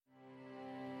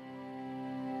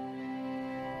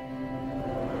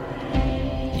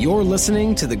You're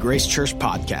listening to the Grace Church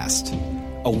Podcast,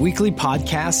 a weekly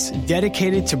podcast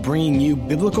dedicated to bringing you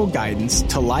biblical guidance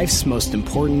to life's most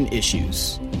important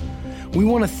issues. We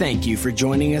want to thank you for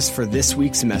joining us for this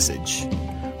week's message.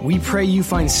 We pray you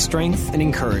find strength and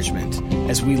encouragement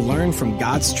as we learn from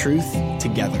God's truth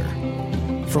together.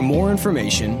 For more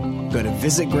information, go to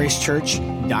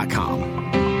visitgracechurch.com.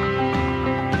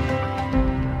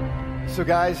 So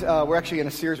guys, we're actually in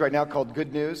a series right now called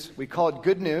Good News. We call it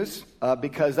Good News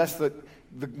because that's the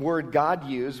word God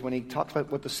used when he talks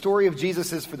about what the story of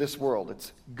Jesus is for this world.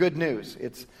 It's good news.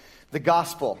 It's the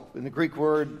gospel. In the Greek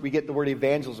word, we get the word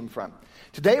evangelism from.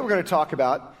 Today we're going to talk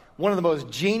about one of the most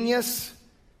genius,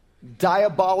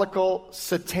 diabolical,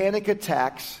 satanic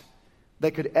attacks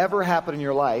that could ever happen in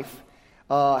your life.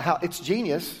 How it's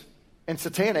genius and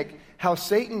satanic, how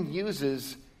Satan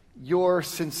uses your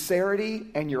sincerity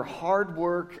and your hard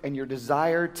work and your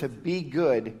desire to be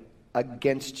good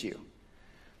against you.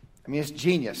 I mean, it's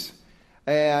genius.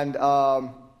 And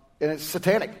it's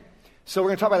satanic. So we're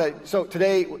going to talk about that. So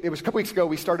today, it was a couple weeks ago,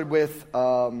 we started with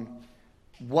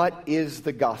what is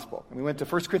the gospel? And we went to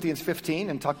 1 Corinthians 15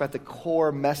 and talked about the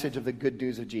core message of the good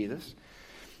news of Jesus.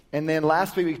 And then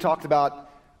last week we talked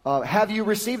about have you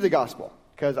received the gospel?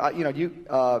 Because,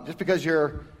 just because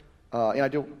you're... I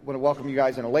do want to welcome you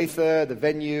guys in Olathe, the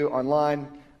venue, online,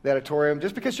 the auditorium.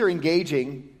 Just because you're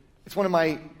engaging, it's one of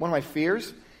my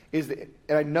fears is that,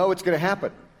 and I know it's going to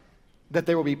happen, that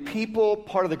there will be people,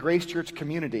 part of the Grace Church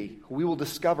community, who we will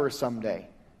discover someday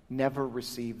never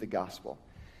receive the gospel.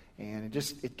 And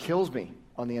it kills me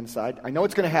on the inside. I know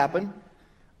it's going to happen.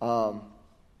 So,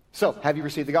 have you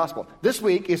received the gospel? This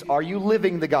week is, are you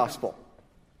living the gospel?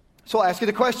 So I'll ask you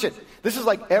the question. This is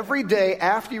like every day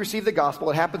after you receive the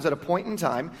gospel, it happens at a point in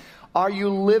time. Are you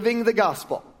living the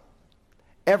gospel?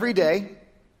 Every day,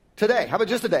 today. How about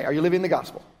just today? Are you living the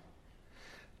gospel?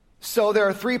 So there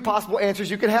are three possible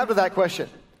answers you can have to that question.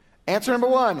 Answer number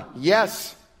one,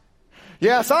 yes.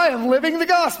 Yes, I am living the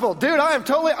gospel. Dude, I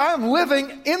am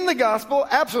living in the gospel.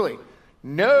 Absolutely.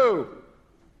 No.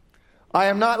 I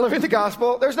am not living the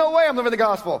gospel. There's no way I'm living the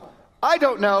gospel. I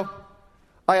don't know.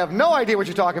 I have no idea what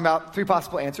you're talking about. Three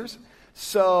possible answers.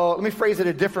 So let me phrase it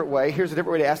a different way. Here's a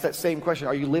different way to ask that same question.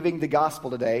 Are you living the gospel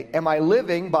today? Am I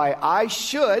living by I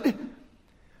should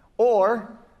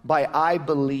or by I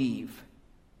believe?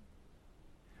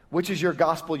 Which is your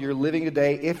gospel you're living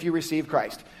today if you receive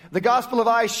Christ? The gospel of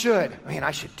I should. Man,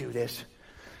 I should do this.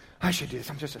 I should do this.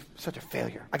 I'm just such a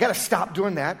failure. I got to stop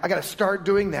doing that. I got to start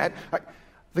doing that.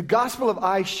 The gospel of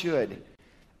I should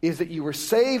is that you were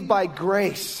saved by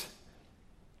grace.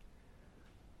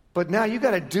 But now you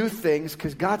got to do things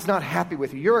because God's not happy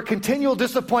with you. You're a continual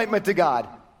disappointment to God.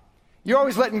 You're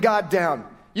always letting God down.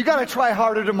 You got to try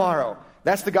harder tomorrow.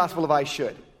 That's the gospel of I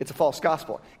should. It's a false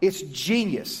gospel. It's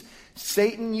genius.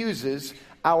 Satan uses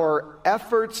our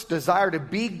efforts, desire to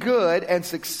be good and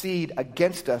succeed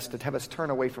against us to have us turn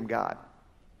away from God.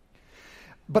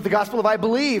 But the gospel of I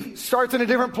believe starts in a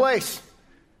different place.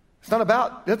 It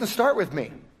doesn't start with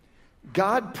me.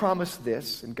 God promised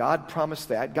this, and God promised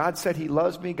that. God said he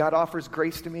loves me. God offers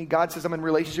grace to me. God says I'm in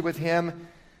relationship with him.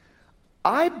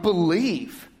 I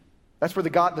believe. That's where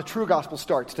the true gospel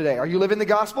starts today. Are you living the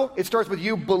gospel? It starts with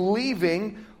you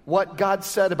believing what God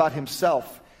said about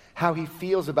himself, how he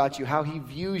feels about you, how he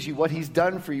views you, what he's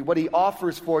done for you, what he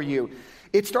offers for you.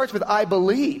 It starts with I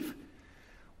believe.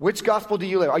 Which gospel do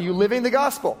you live? Are you living the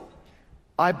gospel?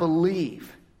 I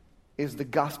believe is the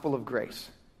gospel of grace.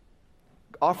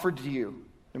 Offered to you,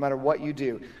 no matter what you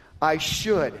do. I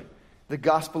should, the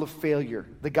gospel of failure,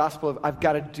 the gospel of I've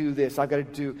got to do this, I've got to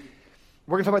do.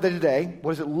 We're going to talk about that today.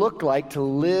 What does it look like to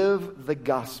live the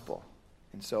gospel?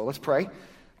 And so let's pray,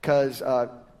 because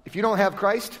if you don't have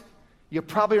Christ, you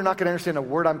probably are not going to understand a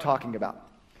word I'm talking about.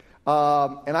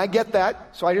 And I get that,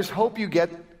 so I just hope you get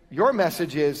your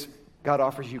message is God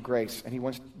offers you grace, and he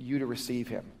wants you to receive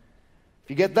him.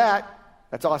 If you get that,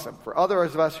 that's awesome. For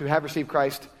others of us who have received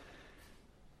Christ,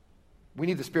 we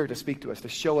need the Spirit to speak to us, to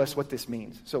show us what this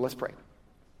means. So let's pray.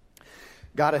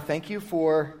 God, I thank you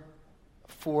for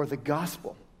the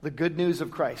gospel, the good news of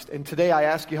Christ. And today I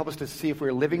ask you, help us to see if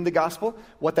we're living the gospel,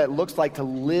 what that looks like to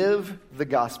live the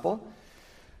gospel,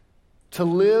 to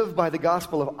live by the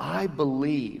gospel of I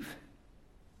believe,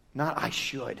 not I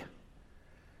should.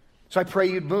 So I pray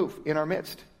you'd move in our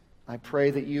midst. I pray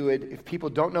that you would, if people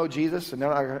don't know Jesus and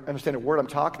don't understand a word I'm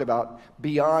talking about,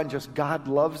 beyond just God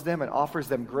loves them and offers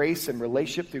them grace and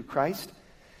relationship through Christ,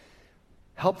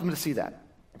 help them to see that.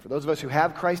 And for those of us who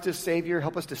have Christ as Savior,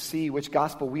 help us to see which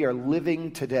gospel we are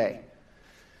living today.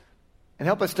 And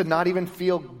help us to not even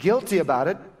feel guilty about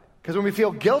it, because when we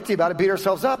feel guilty about it, beat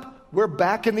ourselves up, we're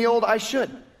back in the old I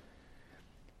should.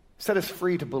 Set us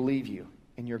free to believe you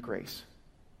in your grace.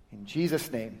 In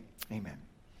Jesus' name, amen.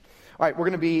 All right, we're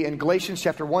going to be in Galatians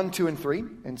chapter 1, 2, and 3.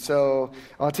 And so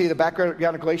I'll tell you the background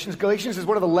of Galatians. Galatians is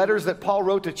one of the letters that Paul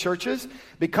wrote to churches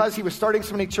because he was starting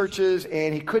so many churches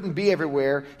and he couldn't be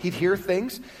everywhere. He'd hear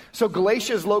things. So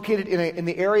Galatia is located in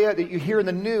the area that you hear in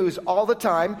the news all the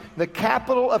time. The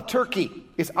capital of Turkey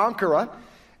is Ankara.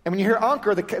 And when you hear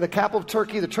Ankara, the capital of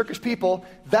Turkey, the Turkish people,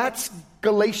 that's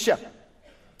Galatia.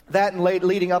 That and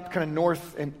leading up kind of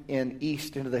north and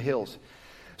east into the hills.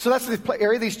 So that's the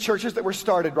area of these churches that were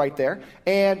started right there.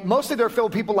 And mostly they're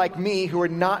filled with people like me who are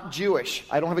not Jewish.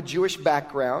 I don't have a Jewish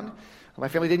background. My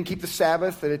family didn't keep the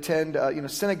Sabbath. They attend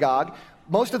synagogue.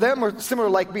 Most of them were similar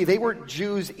like me. They weren't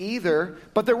Jews either,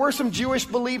 but there were some Jewish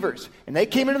believers. And they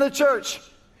came into the church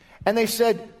and they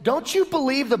said, don't you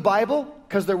believe the Bible?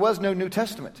 Because there was no New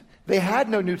Testament. They had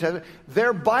no New Testament.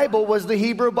 Their Bible was the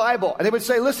Hebrew Bible. And they would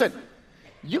say, listen,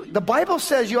 the Bible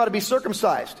says you ought to be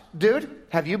circumcised. Dude,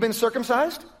 have you been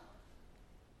circumcised?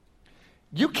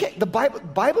 You can't. The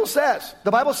Bible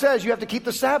says you have to keep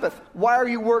the Sabbath. Why are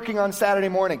you working on Saturday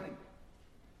morning?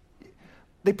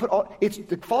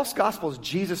 The false gospel is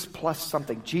Jesus plus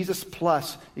something. Jesus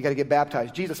plus you got to get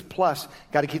baptized. Jesus plus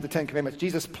got to keep the 10 Commandments.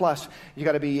 Jesus plus you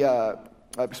got to be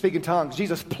speak in tongues.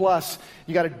 Jesus plus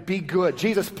you got to be good.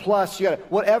 Jesus plus you got to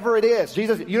whatever it is.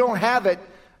 Jesus, you don't have it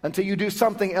until you do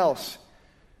something else.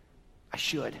 I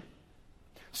should.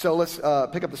 So let's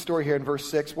pick up the story here in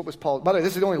verse 6. What was Paul? By the way,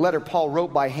 this is the only letter Paul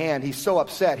wrote by hand. He's so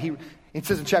upset. It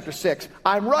says in chapter 6,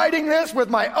 I'm writing this with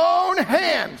my own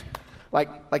hand. Like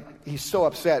he's so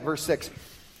upset. Verse 6.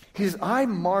 He says, I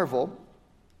marvel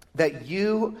that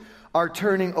you are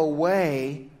turning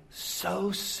away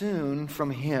so soon from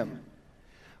him.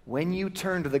 When you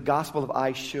turn to the gospel of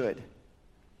I should,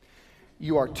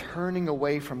 you are turning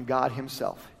away from God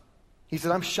himself. He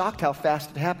said, I'm shocked how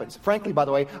fast it happens. Frankly, by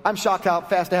the way, I'm shocked how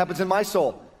fast it happens in my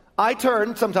soul. I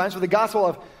turn sometimes for the gospel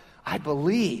of, I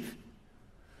believe.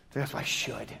 That's what I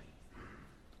should.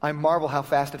 I marvel how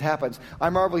fast it happens. I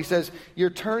marvel, he says, you're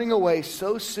turning away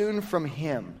so soon from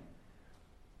him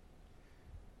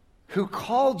who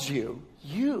called you,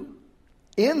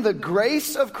 in the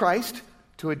grace of Christ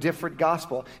to a different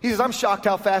gospel. He says, I'm shocked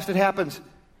how fast it happens.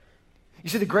 You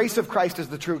see, the grace of Christ is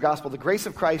the true gospel. The grace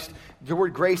of Christ, the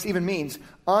word grace even means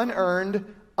unearned,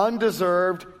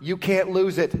 undeserved, you can't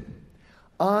lose it.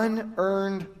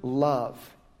 Unearned love.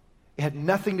 It had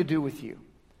nothing to do with you.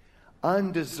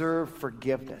 Undeserved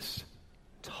forgiveness.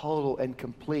 Total and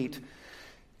complete.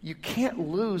 You can't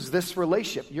lose this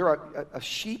relationship. You're a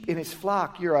sheep in his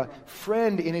flock. You're a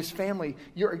friend in his family.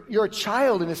 You're a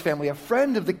child in his family, a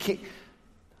friend of the king.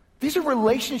 These are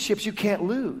relationships you can't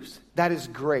lose. That is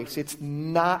grace. It's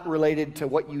not related to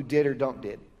what you did or don't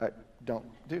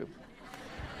do.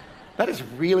 That is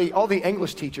really, all the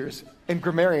English teachers and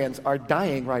grammarians are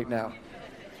dying right now.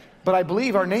 But I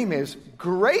believe our name is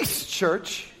Grace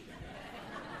Church,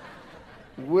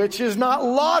 which is not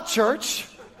Law Church.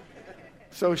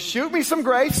 So shoot me some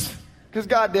grace, because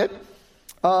God did.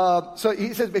 So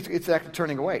he says it's actually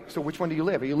turning away. So which one do you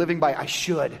live? Are you living by I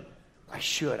should?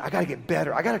 I got to get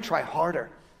better. I got to try harder.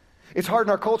 It's hard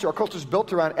in our culture. Our culture is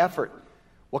built around effort.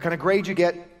 What kind of grade you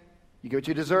get what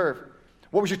you deserve.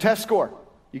 What was your test score?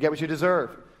 You get what you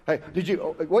deserve. Hey,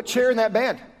 what chair in that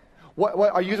band? What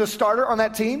are you the starter on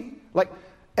that team? Like,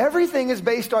 everything is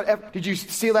based on, did you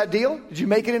seal that deal? Did you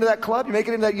make it into that club? You make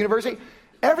it into that university?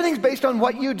 Everything's based on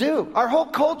what you do. Our whole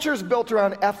culture is built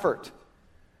around effort,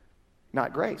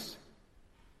 not grace.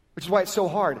 Which is why it's so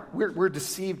hard. We're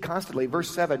deceived constantly. Verse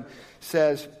 7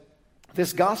 says,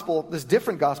 this gospel, this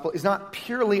different gospel, is not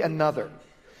purely another.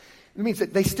 It means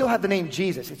that they still have the name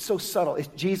Jesus. It's so subtle. It's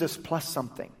Jesus plus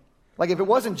something. Like if it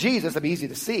wasn't Jesus, that'd be easy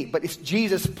to see. But it's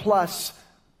Jesus plus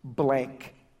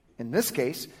blank. In this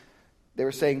case, they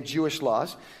were saying Jewish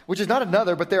laws, which is not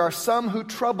another, but there are some who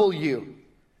trouble you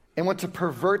and want to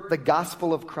pervert the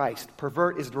gospel of Christ.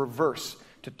 Pervert is the reverse.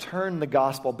 To turn the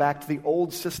gospel back to the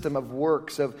old system of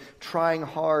works, of trying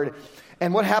hard.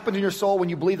 And what happens in your soul when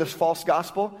you believe this false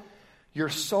gospel? Your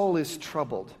soul is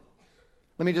troubled.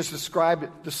 Let me just describe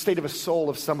the state of a soul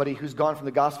of somebody who's gone from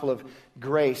the gospel of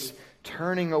grace,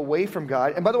 turning away from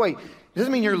God. And by the way, it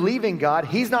doesn't mean you're leaving God.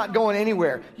 He's not going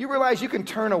anywhere. You realize you can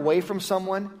turn away from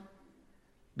someone,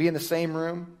 be in the same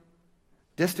room,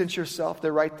 distance yourself.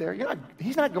 They're right there.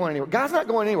 He's not going anywhere. God's not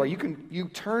going anywhere. You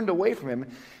turned away from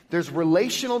him. There's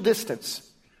relational distance,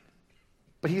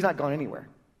 but he's not gone anywhere.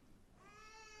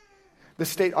 The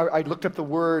state, I looked up the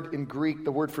word in Greek,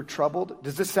 the word for troubled.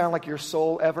 Does this sound like your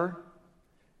soul ever?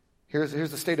 Here's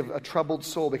the state of a troubled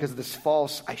soul because of this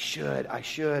false, I should.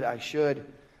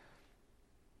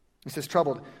 It says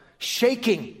troubled.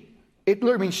 Shaking It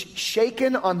literally means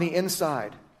shaken on the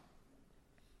inside,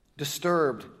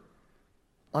 disturbed,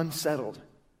 unsettled,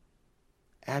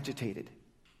 agitated.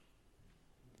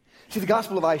 See, the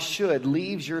gospel of I should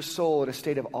leaves your soul in a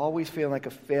state of always feeling like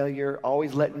a failure,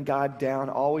 always letting God down,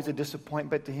 always a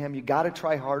disappointment to him. You got to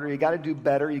try harder. You got to do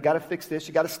better. You got to fix this.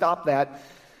 You got to stop that.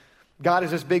 God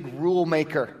is this big rule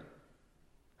maker,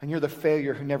 and you're the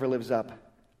failure who never lives up.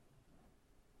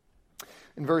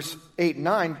 In verse 8 and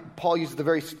 9, Paul uses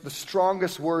the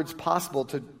strongest words possible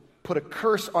to put a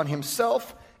curse on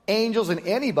himself, angels, and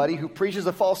anybody who preaches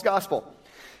a false gospel.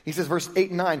 He says, verse 8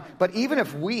 and 9, but even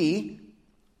if we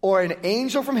or an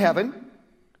angel from heaven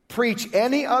preach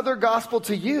any other gospel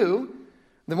to you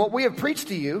than what we have preached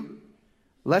to you,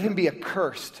 let him be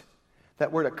accursed.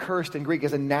 That word accursed in Greek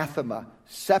is anathema,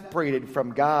 separated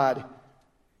from God.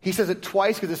 He says it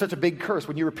twice because it's such a big curse.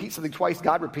 When you repeat something twice,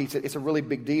 God repeats it. It's a really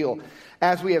big deal.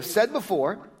 As we have said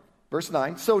before, verse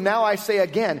 9, so now I say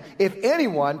again, if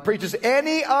anyone preaches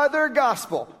any other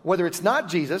gospel, whether it's not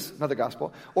Jesus, another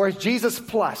gospel, or it's Jesus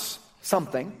plus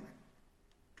something,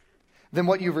 then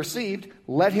what you've received,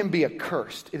 let him be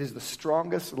accursed. It is the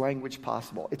strongest language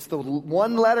possible. It's the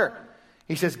one letter.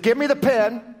 He says, give me the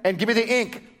pen and give me the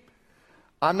ink.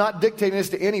 I'm not dictating this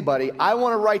to anybody. I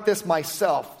want to write this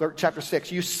myself. Chapter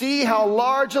 6. You see how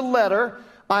large a letter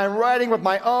I'm writing with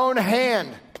my own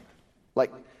hand.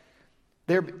 Like,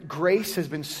 their grace has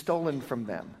been stolen from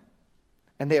them.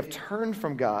 And they have turned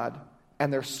from God,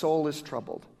 and their soul is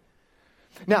troubled.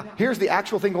 Now, here's the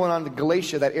actual thing going on in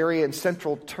Galatia, that area in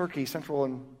central Turkey, central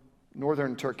and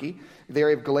northern Turkey, the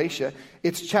area of Galatia.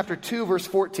 It's chapter 2, verse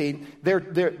 14.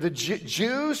 The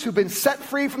Jews who've been set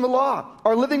free from the law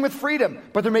are living with freedom,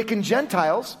 but they're making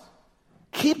Gentiles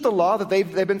keep the law that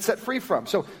they've been set free from.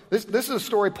 So this is a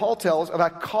story Paul tells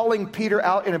about calling Peter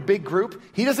out in a big group.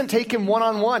 He doesn't take him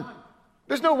one-on-one.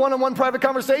 There's no one-on-one private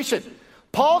conversation.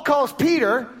 Paul calls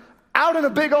Peter out in a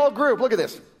big old group. Look at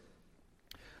this.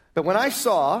 But when I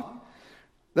saw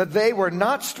that they were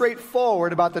not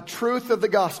straightforward about the truth of the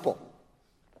gospel,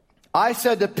 I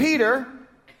said to Peter,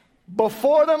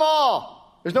 before them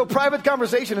all, there's no private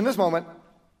conversation in this moment,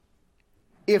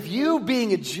 if you,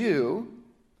 being a Jew,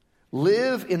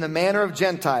 live in the manner of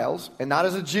Gentiles and not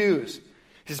as a Jews.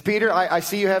 He says, Peter, I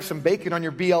see you have some bacon on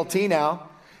your BLT now.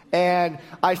 And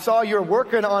I saw you're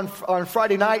working on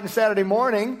Friday night and Saturday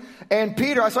morning. And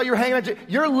Peter, I saw you were hanging out.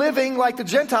 You're living like the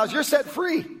Gentiles. You're set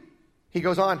free. He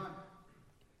goes on.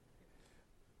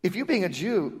 If you, being a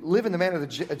Jew, live in the manner of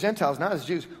the Gentiles, not as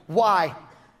Jews, why?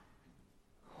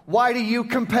 Why do you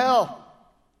compel?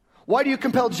 Why do you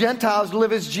compel Gentiles to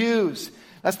live as Jews?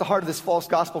 That's the heart of this false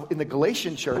gospel in the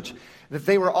Galatian church, that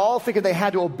they were all thinking they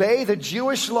had to obey the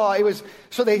Jewish law. It was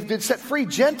so they've been set free.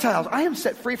 Gentiles, I am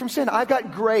set free from sin. I've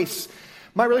got grace.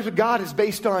 My relationship with God is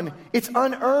based on it's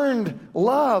unearned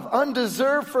love,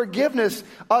 undeserved forgiveness,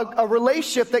 a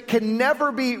relationship that can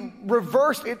never be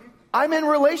reversed. I'm in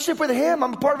relationship with him.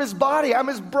 I'm a part of his body. I'm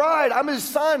his bride. I'm his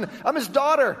son. I'm his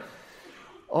daughter.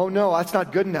 Oh no, that's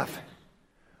not good enough.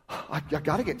 I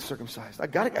got to get circumcised.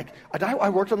 I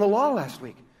worked on the law last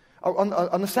week,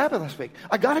 on the Sabbath last week.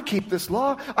 I got to keep this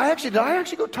law. Did I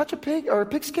actually go touch a pig or a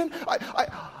pigskin? I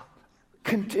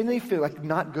continually feel like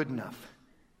not good enough.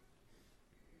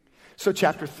 So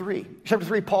chapter 3,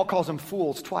 Paul calls them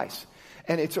fools twice.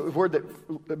 And it's a word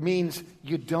that means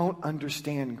you don't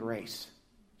understand grace.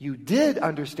 You did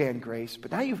understand grace,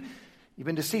 but now you've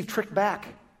been deceived, tricked back,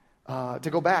 to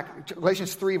go back.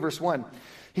 Galatians 3, verse 1.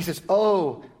 He says,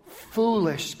 oh,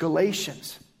 foolish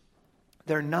Galatians.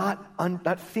 They're not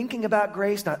thinking about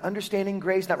grace, not understanding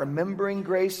grace, not remembering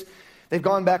grace. They've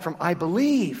gone back from, I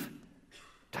believe,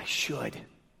 to I should.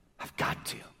 I've got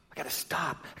to. I got to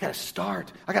stop. I got to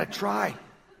start. I got to try.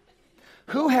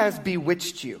 Who has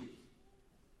bewitched you?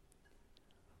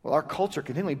 Well, our culture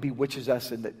continually bewitches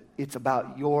us in that it's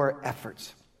about your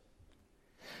efforts.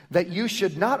 That you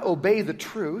should not obey the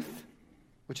truth,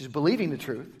 which is believing the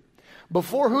truth,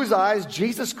 before whose eyes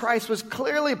Jesus Christ was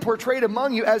clearly portrayed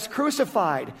among you as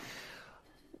crucified.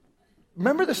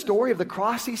 Remember the story of the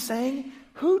cross he's saying?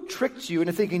 Who tricked you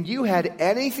into thinking you had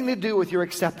anything to do with your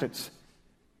acceptance?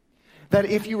 That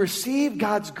if you receive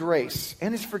God's grace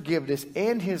and his forgiveness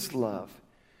and his love,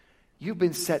 you've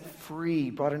been set free,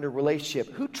 brought into a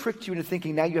relationship. Who tricked you into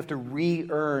thinking now you have to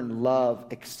re-earn love,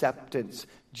 acceptance,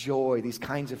 joy, these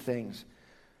kinds of things?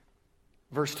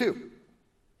 Verse 2.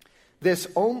 This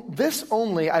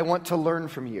only I want to learn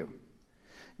from you.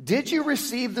 Did you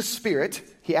receive the Spirit?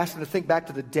 He asked them to think back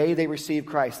to the day they received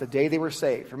Christ, the day they were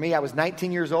saved. For me, I was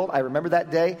 19 years old. I remember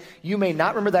that day. You may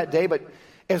not remember that day, but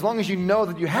as long as you know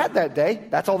that you had that day,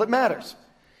 that's all that matters.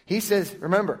 He says,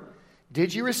 remember,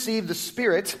 did you receive the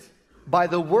Spirit by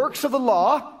the works of the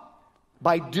law,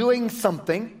 by doing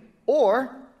something,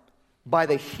 or by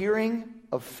the hearing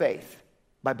of faith,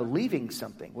 by believing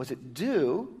something? Was it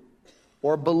do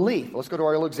or belief? Let's go to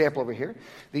our little example over here.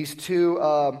 These two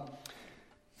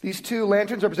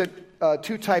lanterns represent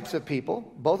two types of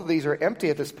people. Both of these are empty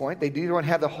at this point. They don't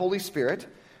have the Holy Spirit.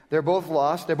 They're both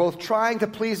lost. They're both trying to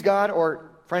please God, or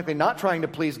frankly, not trying to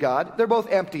please God. They're both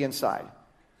empty inside.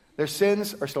 Their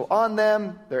sins are still on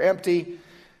them. They're empty.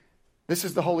 This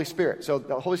is the Holy Spirit. So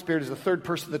the Holy Spirit is the third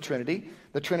person of the Trinity.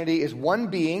 The Trinity is one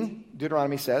being,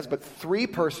 Deuteronomy says, but three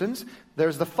persons.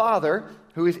 There's the Father,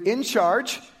 who is in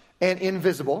charge and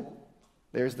invisible.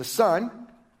 There's the Son,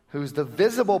 who's the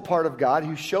visible part of God,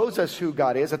 who shows us who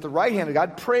God is, at the right hand of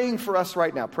God, praying for us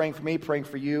right now, praying for me, praying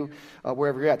for you,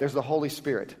 wherever you're at. There's the Holy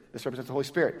Spirit. This represents the Holy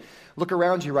Spirit. Look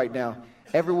around you right now.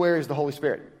 Everywhere is the Holy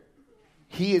Spirit.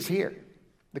 He is here.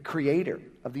 The creator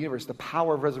of the universe, the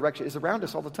power of resurrection is around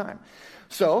us all the time.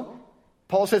 So,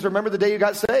 Paul says, remember the day you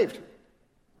got saved.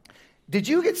 Did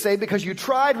you get saved because you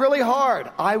tried really hard?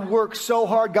 I worked so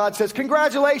hard. God says,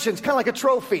 congratulations, kind of like a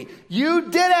trophy. You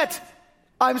did it.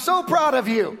 I'm so proud of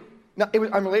you. Now,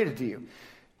 I'm related to you.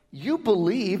 You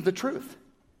believed the truth.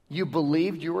 You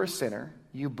believed you were a sinner.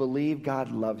 You believe God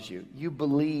loves you. You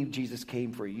believe Jesus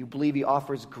came for you. You believe he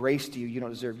offers grace to you you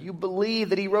don't deserve. You believe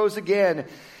that he rose again.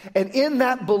 And in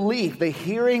that belief, the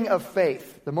hearing of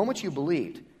faith, the moment you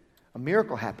believed, a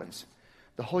miracle happens.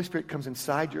 The Holy Spirit comes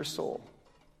inside your soul.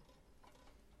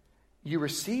 You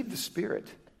receive the Spirit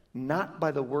not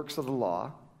by the works of the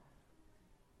law,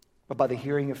 but by the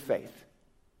hearing of faith.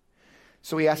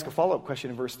 So he asks a follow-up question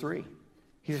in verse 3.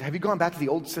 He says, have you gone back to the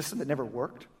old system that never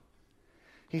worked?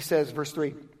 He says, verse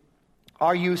 3,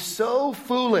 are you so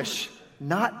foolish,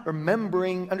 not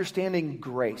understanding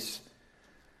grace?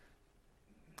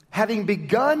 Having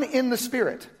begun in the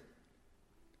Spirit,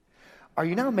 are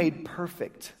you now made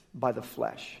perfect by the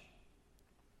flesh?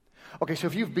 Okay, so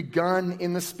if you've begun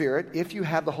in the Spirit, if you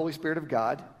have the Holy Spirit of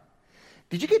God,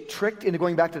 did you get tricked into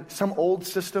going back to some old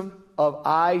system of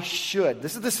I should?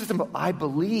 This is the system of I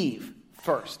believe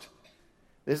first.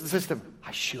 This is the system,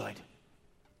 I should.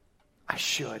 I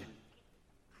should.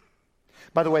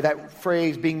 By the way, that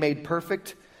phrase, being made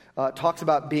perfect, talks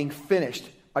about being finished.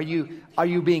 Are you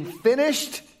being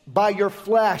finished by your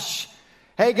flesh?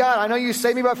 Hey, God, I know you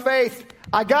saved me by faith.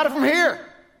 I got it from here.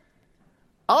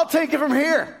 I'll take it from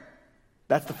here.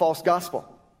 That's the false gospel.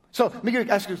 So let me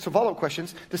ask you some follow-up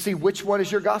questions to see which one is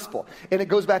your gospel. And it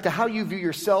goes back to how you view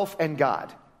yourself and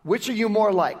God. Which are you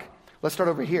more like? Let's start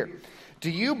over here. Do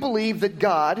you believe that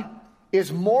God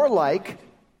is more like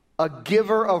a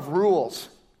giver of rules?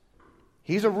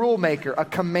 He's a rule maker, a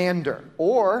commander.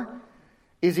 Or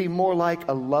is he more like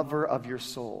a lover of your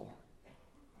soul?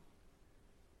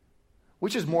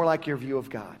 Which is more like your view of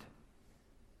God?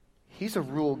 He's a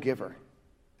rule giver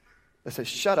that says,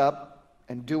 shut up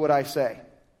and do what I say,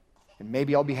 and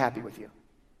maybe I'll be happy with you.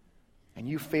 And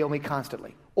you fail me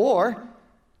constantly. Or,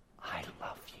 I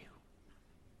love you.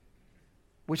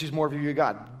 Which is more of your view of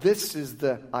God? This is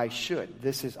the I should.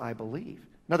 This is I believe.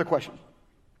 Another question.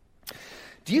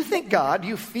 Do you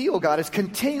feel God is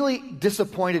continually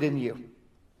disappointed in you?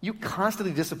 You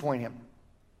constantly disappoint him.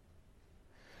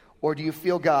 Or do you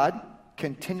feel God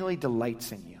continually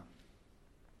delights in you?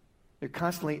 You're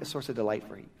constantly a source of delight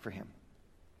for him.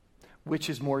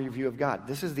 Which is more your view of God?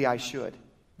 This is the I should.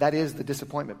 That is the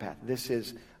disappointment path. This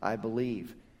is I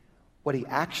believe. What he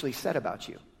actually said about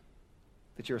you.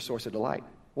 That you're a source of delight.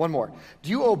 One more.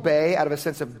 Do you obey out of a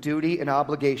sense of duty and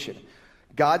obligation?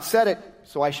 God said it,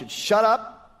 so I should shut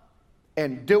up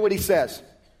and do what he says.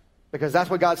 Because that's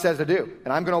what God says to do.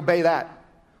 And I'm going to obey that.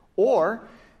 Or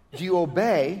do you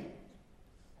obey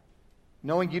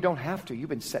knowing you don't have to? You've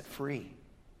been set free.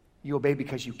 You obey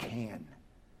because you can.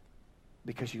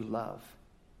 Because you love.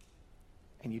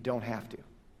 And you don't have to.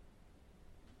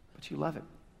 But you love it.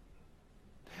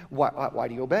 Why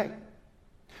do you obey?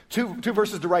 Two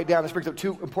verses to write down. This brings up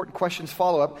two important questions.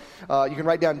 Follow up. You can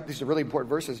write down, these are really important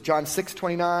verses. John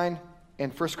 6:29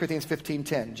 and 1 Corinthians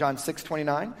 15:10. John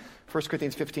 6:29, 1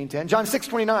 Corinthians 15:10. John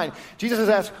 6:29, Jesus has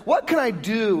asked, what can I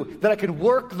do that I can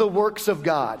work the works of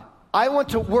God? I want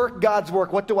to work God's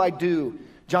work. What do I do?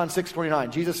 John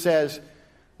 6:29. Jesus says,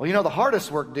 well, the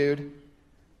hardest work, dude,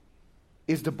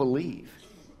 is to believe.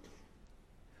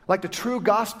 Like the true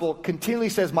gospel continually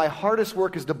says, my hardest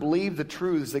work is to believe the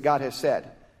truths that God has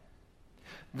said.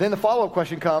 Then the follow-up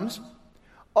question comes,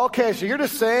 okay, so you're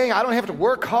just saying I don't have to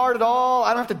work hard at all, I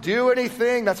don't have to do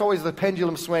anything. That's always the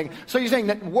pendulum swing. So you're saying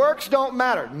that works don't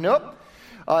matter. Nope.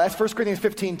 That's 1 Corinthians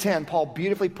 15:10. Paul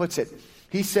beautifully puts it.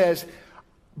 He says,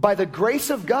 by the grace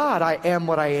of God, I am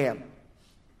what I am.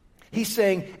 He's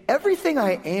saying, everything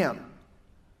I am,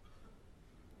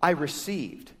 I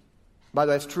received. By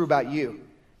the way, that's true about you.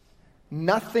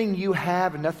 Nothing you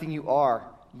have and nothing you are,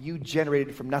 you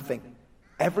generated from nothing.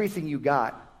 Everything you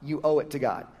got, you owe it to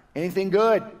God. Anything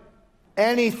good,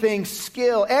 anything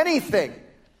skill, anything.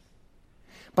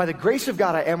 By the grace of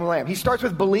God, I am what I am. He starts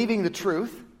with believing the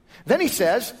truth. Then he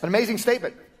says, an amazing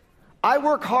statement, I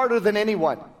work harder than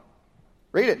anyone.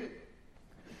 Read it.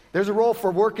 There's a role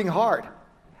for working hard.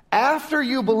 After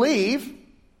you believe,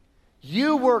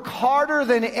 you work harder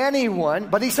than anyone.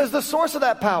 But he says the source of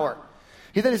that power.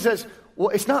 He says, well,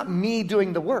 it's not me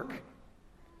doing the work.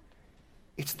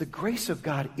 It's the grace of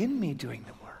God in me doing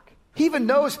the work. He even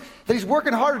knows that he's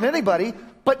working harder than anybody,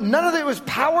 but none of it was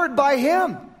powered by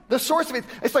him. The source of it,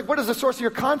 it's like, what is the source of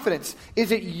your confidence?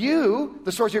 Is it you,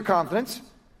 the source of your confidence?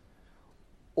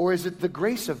 Or is it the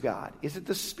grace of God? Is it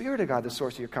the Spirit of God, the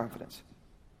source of your confidence?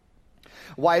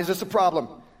 Why is this a problem?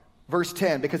 Verse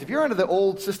 10, because if you're under the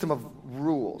old system of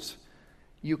rules,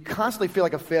 you constantly feel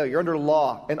like a failure. You're under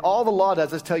law, and all the law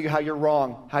does is tell you how you're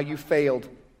wrong, how you failed.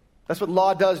 That's what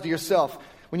law does to yourself.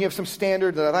 When you have some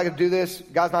standard that I can do this,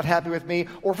 God's not happy with me,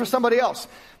 or for somebody else.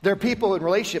 There are people in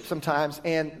relationships sometimes,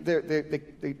 and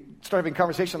they start having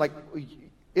conversation like,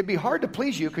 it'd be hard to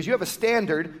please you because you have a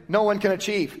standard no one can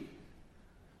achieve.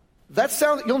 That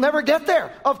sounds, you'll never get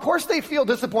there. Of course they feel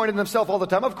disappointed in themselves all the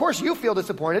time. Of course you feel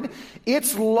disappointed.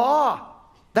 It's law.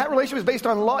 That relationship is based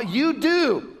on law. You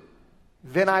do,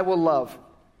 then I will love.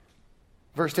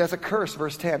 Verse 10, that's a curse,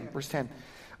 verse 10.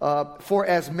 For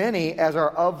as many as are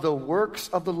of the works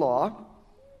of the law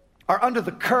are under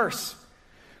the curse.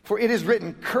 For it is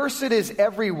written, cursed is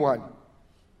everyone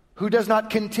who does not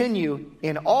continue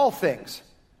in all things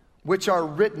which are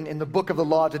written in the book of the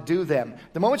law to do them.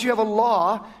 The moment you have a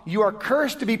law, you are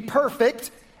cursed to be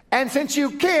perfect. And since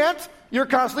you can't, you're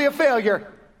constantly a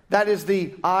failure. That is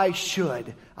the I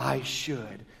should. I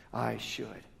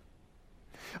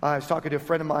was talking to a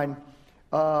friend of mine.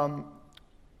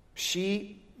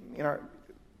 She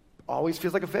always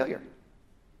feels like a failure.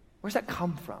 Where's that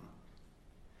come from?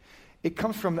 It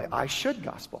comes from the I should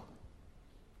gospel.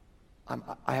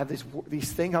 I have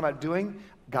these things I'm not doing.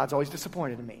 God's always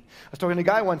disappointed in me. I was talking to a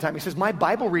guy one time. He says, my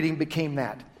Bible reading became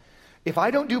that. If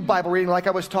I don't do Bible reading like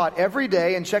I was taught every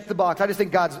day and check the box, I just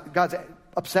think God's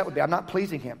upset with me. I'm not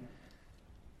pleasing him.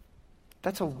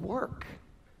 That's a work.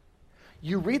 If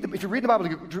you read the Bible,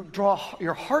 you draw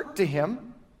your heart to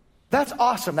him. That's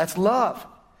awesome. That's love.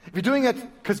 If you're doing it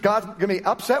because God's going to be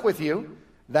upset with you,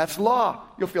 that's law.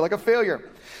 You'll feel like a failure.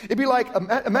 It'd be like,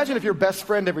 imagine if your best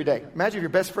friend every day. Imagine if your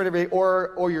best friend every day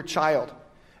or your child.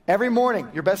 Every morning,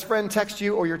 your best friend texts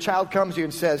you or your child comes to you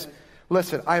and says,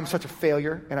 listen, I am such a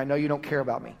failure and I know you don't care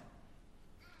about me.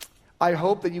 I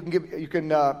hope that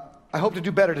I hope to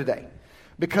do better today.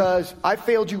 Because I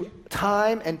failed you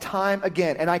time and time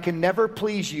again. And I can never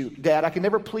please you, Dad. I can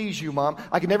never please you, Mom.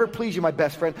 I can never please you, my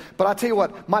best friend. But I'll tell you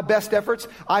what, my best efforts,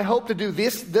 I hope to do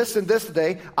this, and this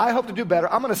today. I hope to do better.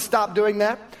 I'm going to stop doing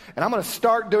that. And I'm going to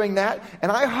start doing that.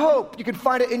 And I hope you can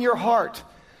find it in your heart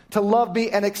to love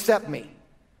me and accept me.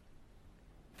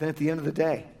 Then at the end of the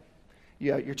day,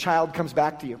 your child comes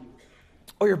back to you.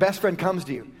 Or your best friend comes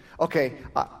to you. Okay,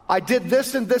 I did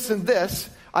this and this and this.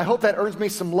 I hope that earns me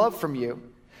some love from you.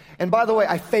 And by the way,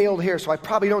 I failed here, so I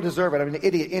probably don't deserve it. I'm an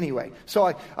idiot anyway.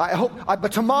 So I hope,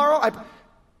 but tomorrow,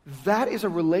 that is a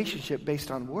relationship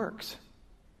based on works.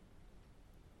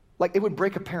 Like it would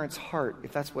break a parent's heart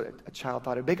if that's what a child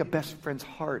thought. It would break a best friend's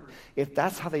heart if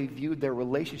that's how they viewed their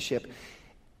relationship.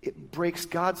 It breaks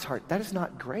God's heart. That is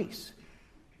not grace.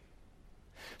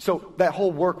 So that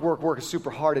whole work is super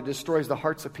hard. It destroys the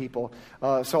hearts of people.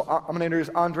 So I'm going to introduce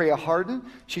Andrea Hardin.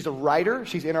 She's a writer.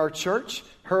 She's in our church.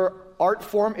 Her art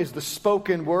form is the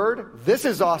spoken word. This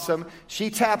is awesome. She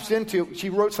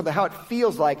wrote something, how it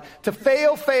feels like to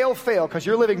fail, because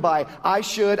you're living by I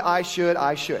should.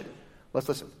 Let's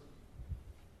listen.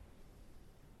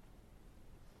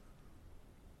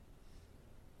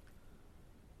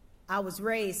 I was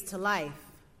raised to life.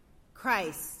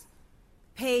 Christ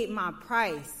paid my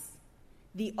price,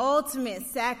 the ultimate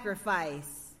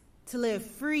sacrifice to live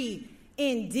free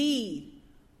indeed,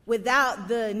 without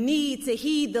the need to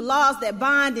heed the laws that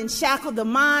bind and shackle the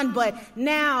mind. But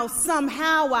now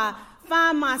somehow I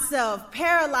find myself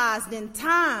paralyzed in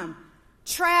time,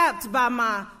 trapped by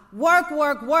my works,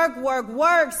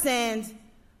 and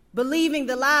believing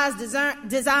the lies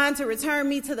designed to return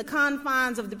me to the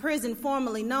confines of the prison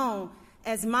formerly known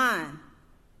as mine,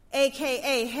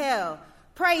 aka hell.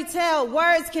 Pray tell,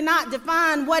 words cannot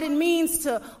define what it means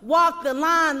to walk the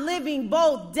line, living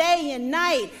both day and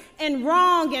night, and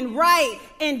wrong and right,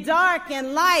 and dark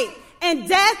and light, and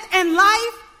death and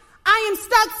life. I am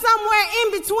stuck somewhere in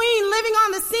between, living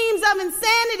on the seams of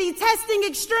insanity, testing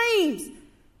extremes,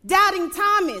 doubting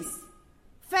Thomas,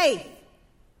 faith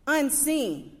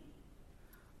unseen.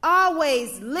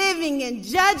 Always living and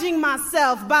judging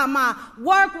myself by my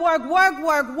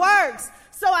works.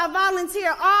 So I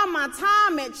volunteer all my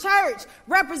time at church,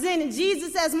 representing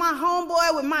Jesus as my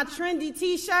homeboy with my trendy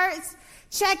t-shirts,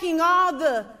 checking all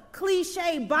the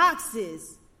cliche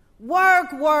boxes.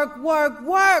 Work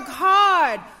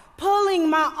hard, pulling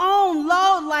my own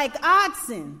load like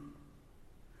oxen.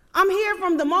 I'm here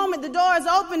from the moment the doors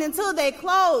open until they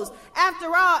close.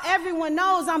 After all, everyone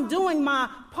knows I'm doing my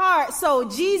part. So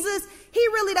Jesus, he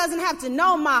really doesn't have to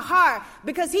know my heart,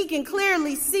 because he can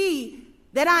clearly see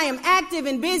that I am active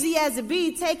and busy as a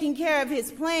bee, taking care of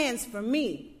his plans for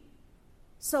me.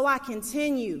 So I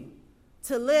continue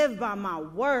to live by my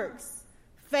works,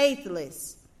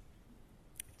 faithless.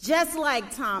 Just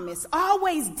like Thomas,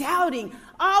 always doubting,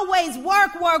 always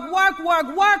work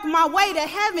my way to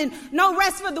heaven. No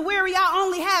rest for the weary, I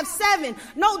only have 7.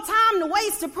 No time to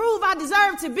waste to prove I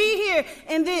deserve to be here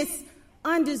in this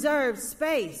undeserved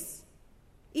space.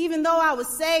 Even though I was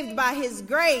saved by his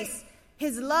grace,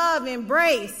 his love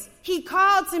embrace, he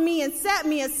called to me and set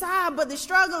me aside, but the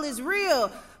struggle is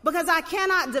real, because I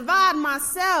cannot divide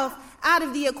myself out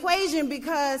of the equation,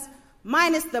 because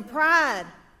minus the pride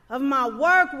of my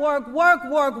works,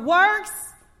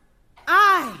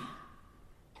 I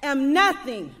am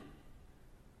nothing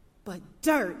but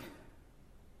dirt.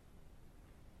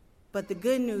 But the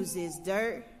good news is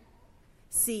dirt.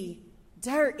 See,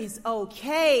 dirt is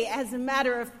okay. As a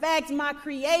matter of fact, my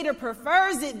Creator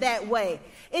prefers it that way.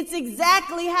 It's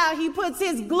exactly how he puts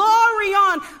his glory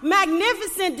on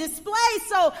magnificent display.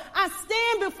 So I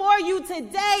stand before you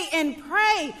today and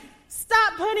pray.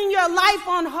 Stop putting your life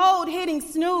on hold, hitting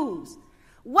snooze.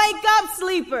 Wake up,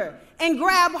 sleeper, and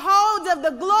grab hold of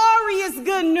the glorious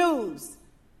good news,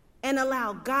 and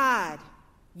allow God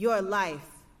your life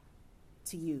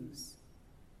to use.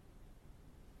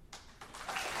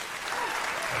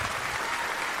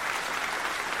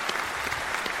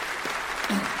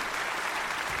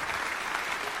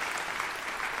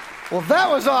 Well, that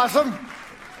was awesome.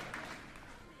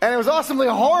 And it was awesomely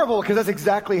horrible, because that's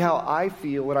exactly how I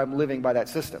feel when I'm living by that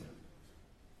system.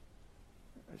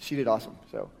 She did awesome.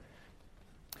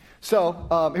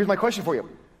 So here's my question for you.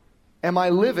 Am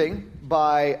I living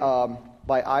by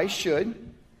I should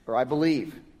or I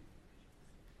believe?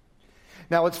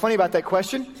 Now, what's funny about that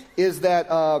question is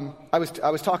that I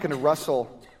was talking to Russell,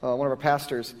 one of our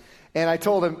pastors, and I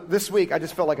told him this week I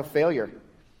just felt like a failure,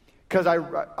 because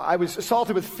I was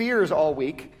assaulted with fears all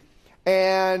week,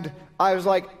 and I was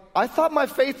like, I thought my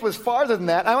faith was farther than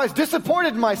that. I was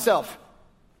disappointed in myself.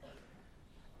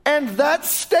 And that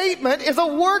statement is a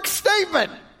work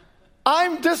statement.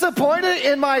 I'm disappointed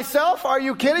in myself? Are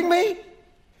you kidding me?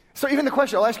 So even the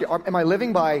question, I'll ask you, am I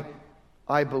living by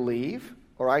I believe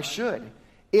or I should?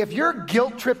 If you're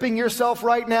guilt tripping yourself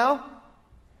right now,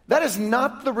 that is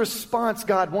not the response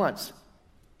God wants.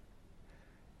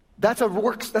 That's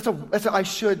a I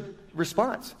should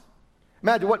response.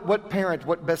 Imagine what parent,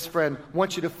 what best friend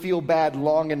wants you to feel bad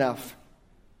long enough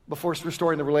before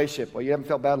restoring the relationship. Well, you haven't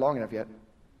felt bad long enough yet.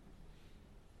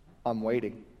 I'm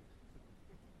waiting.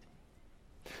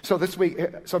 So this week,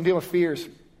 I'm dealing with fears.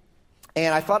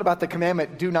 And I thought about the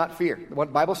commandment, do not fear. What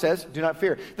the Bible says, do not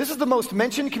fear. This is the most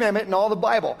mentioned commandment in all the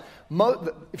Bible.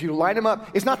 If you line them up,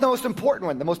 it's not the most important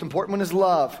one. The most important one is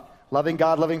love. Loving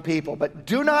God, loving people. But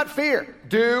do not fear.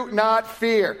 Do not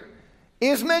fear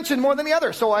is mentioned more than the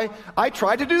other. So I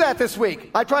tried to do that this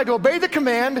week. I tried to obey the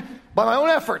command by my own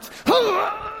efforts.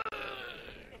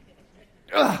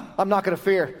 I'm not going to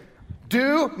fear.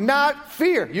 Do not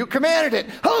fear. You commanded it.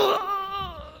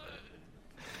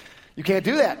 You can't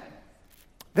do that.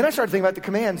 Then I started thinking about the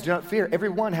commands, do not fear. Every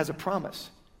one has a promise.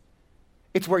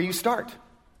 It's where you start.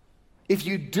 If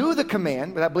you do the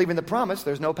command without believing the promise,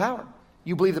 there's no power.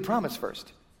 You believe the promise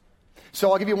first.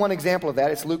 So I'll give you one example of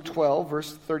that. It's Luke 12,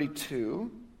 verse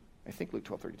 32. I think Luke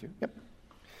 12, 32. Yep.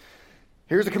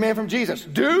 Here's a command from Jesus.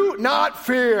 Do not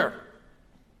fear.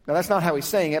 Now, that's not how he's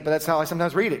saying it, but that's how I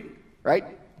sometimes read it, right?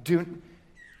 Don't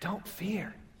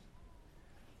fear.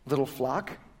 Little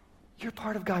flock, you're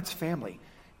part of God's family.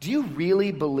 Do you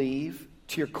really believe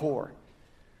to your core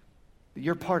that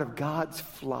you're part of God's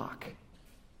flock?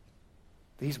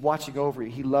 That he's watching over you,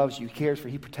 he loves you, he cares for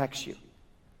you, he protects you.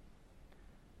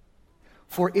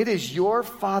 For it is your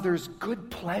Father's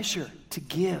good pleasure to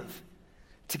give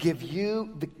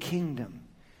you the kingdom.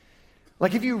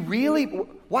 Like if you really,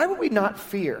 why would we not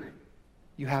fear?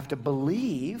 You have to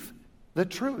believe the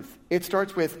truth. It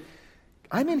starts with,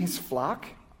 I'm in his flock.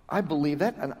 I believe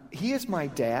that. And he is my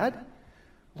dad.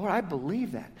 Lord, I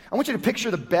believe that. I want you to picture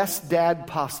the best dad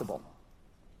possible.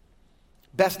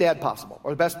 Best dad possible.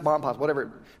 Or the best mom possible,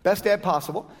 whatever. Best dad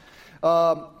possible.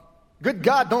 Good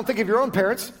God, don't think of your own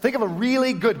parents. Think of a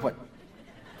really good one.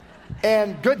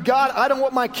 And good God, I don't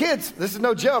want my kids, this is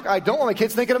no joke, I don't want my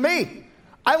kids thinking of me.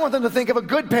 I want them to think of a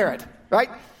good parent, right?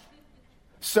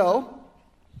 So,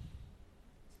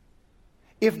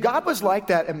 if God was like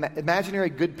that imaginary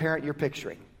good parent you're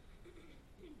picturing,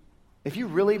 if you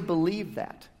really believe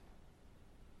that,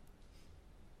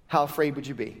 how afraid would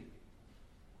you be?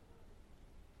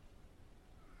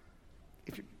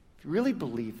 If you really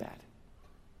believe that.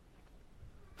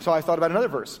 So I thought about another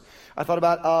verse. I thought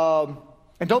about,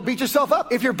 and don't beat yourself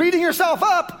up. If you're beating yourself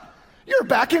up, you're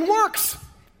back in works.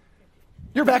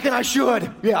 You're back in I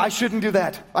should. Yeah, I shouldn't do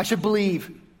that. I should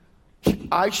believe.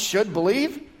 I should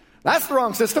believe? That's the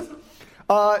wrong system.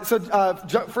 1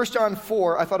 John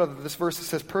 4, I thought of this verse that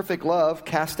says, perfect love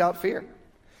cast out fear.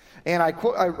 And I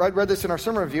read this in our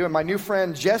sermon review, and my new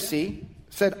friend Jesse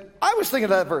said, I was thinking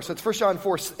of that verse. It's 1 John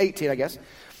 4:18, I guess.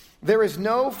 There is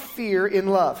no fear in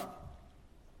love.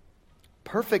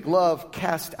 Perfect love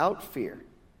casts out fear.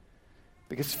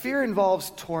 Because fear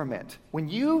involves torment. When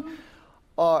you,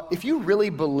 if you really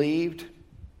believed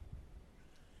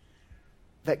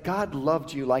that God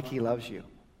loved you like he loves you,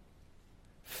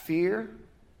 fear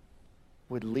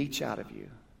would leach out of you.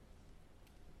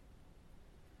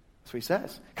 That's what he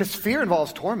says. Because fear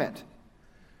involves torment.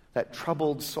 That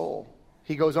troubled soul.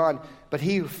 He goes on, but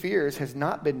he who fears has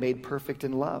not been made perfect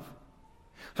in love.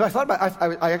 So I thought about,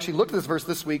 I actually looked at this verse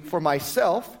this week for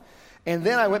myself, and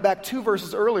then I went back 2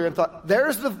 verses earlier and thought,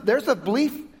 there's the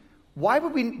belief. Why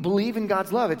would we believe in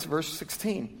God's love? It's verse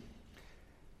 16.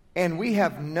 And we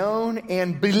have known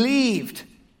and believed.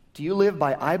 Do you live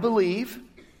by I believe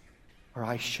or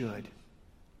I should?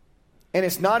 And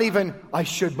it's not even I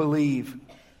should believe.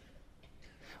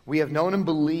 We have known and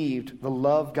believed the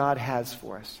love God has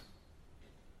for us.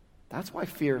 That's why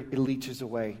fear, it leaches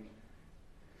away.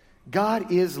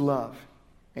 God is love,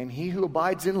 and he who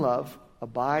abides in love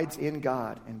abides in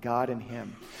God, and God in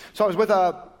him. So I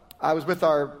was with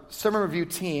our sermon review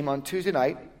team on Tuesday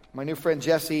night. My new friend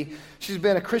Jessie, she's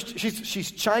been a Christian.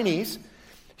 She's Chinese.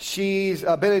 She's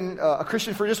been a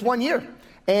Christian for just 1 year,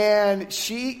 and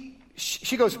she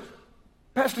goes,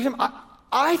 Pastor Tim,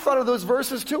 I thought of those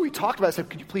verses too. We talked about it. I said,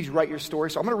 could you please write your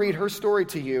story? So I'm going to read her story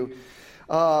to you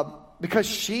because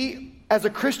she, as a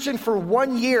Christian for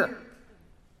 1 year,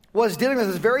 was dealing with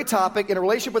this very topic in a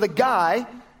relationship with a guy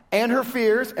and her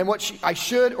fears and what I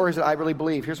should or is it I really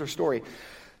believe. Here's her story.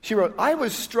 She wrote, I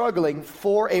was struggling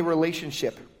for a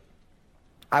relationship.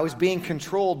 I was being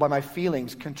controlled by my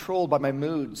feelings, controlled by my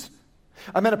moods.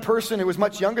 I met a person who was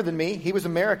much younger than me. He was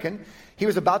American. He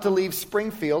was about to leave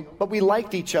Springfield, but we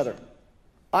liked each other.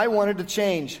 I wanted to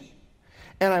change.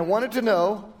 And I wanted to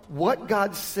know what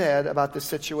God said about this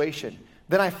situation.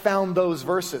 Then I found those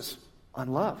verses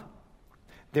on love.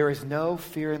 There is no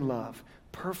fear in love.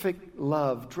 Perfect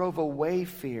love drove away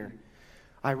fear.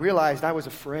 I realized I was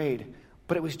afraid,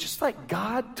 but it was just like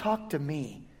God talked to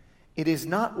me. It is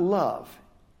not love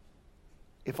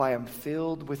if I am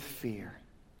filled with fear.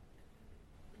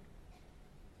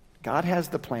 God has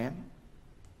the plan.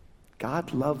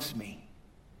 God loves me.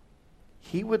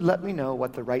 He would let me know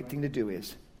what the right thing to do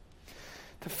is.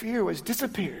 The fear was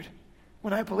disappeared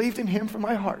when I believed in him from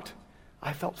my heart.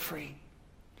 I felt free.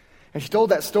 And she told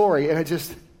that story, and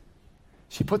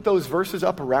she put those verses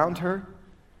up around her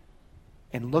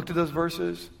and looked at those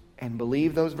verses and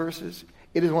believed those verses.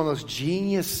 It is one of those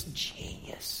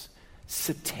genius,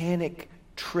 satanic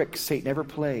tricks Satan ever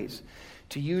plays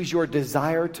to use your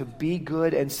desire to be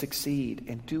good and succeed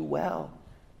and do well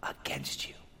against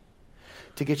you,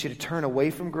 to get you to turn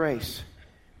away from grace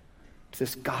to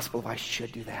this gospel of I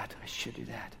should do that, I should do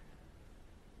that.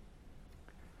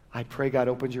 I pray God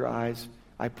opens your eyes.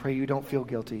 I pray you don't feel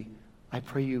guilty. I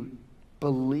pray you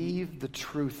believe the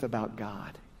truth about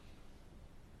God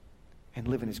and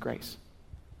live in his grace.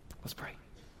 Let's pray.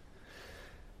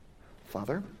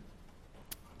 Father,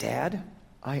 Dad,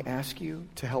 I ask you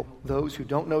to help those who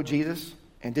don't know Jesus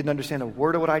and didn't understand a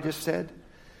word of what I just said.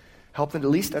 Help them to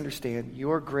at least understand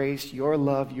your grace, your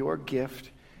love, your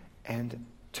gift, and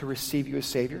to receive you as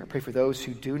Savior. I pray for those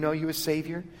who do know you as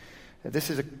Savior. It's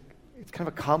kind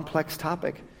of a complex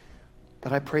topic,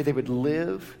 but I pray they would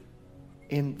live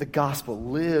in the gospel,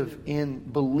 live in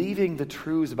believing the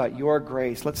truths about your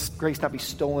grace. Let grace not be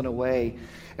stolen away,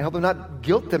 and help them not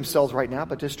guilt themselves right now,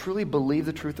 but just truly believe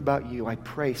the truth about you. I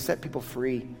pray, set people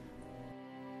free.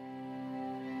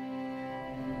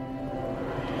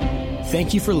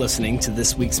 Thank you for listening to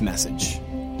this week's message.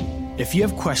 If you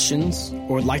have questions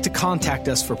or would like to contact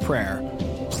us for prayer,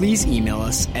 please email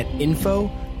us at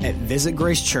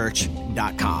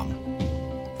info@visitgracechurch.com.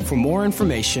 For more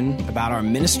information about our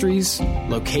ministries,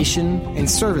 location, and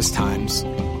service times,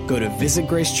 go to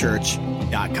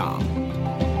visitgracechurch.com.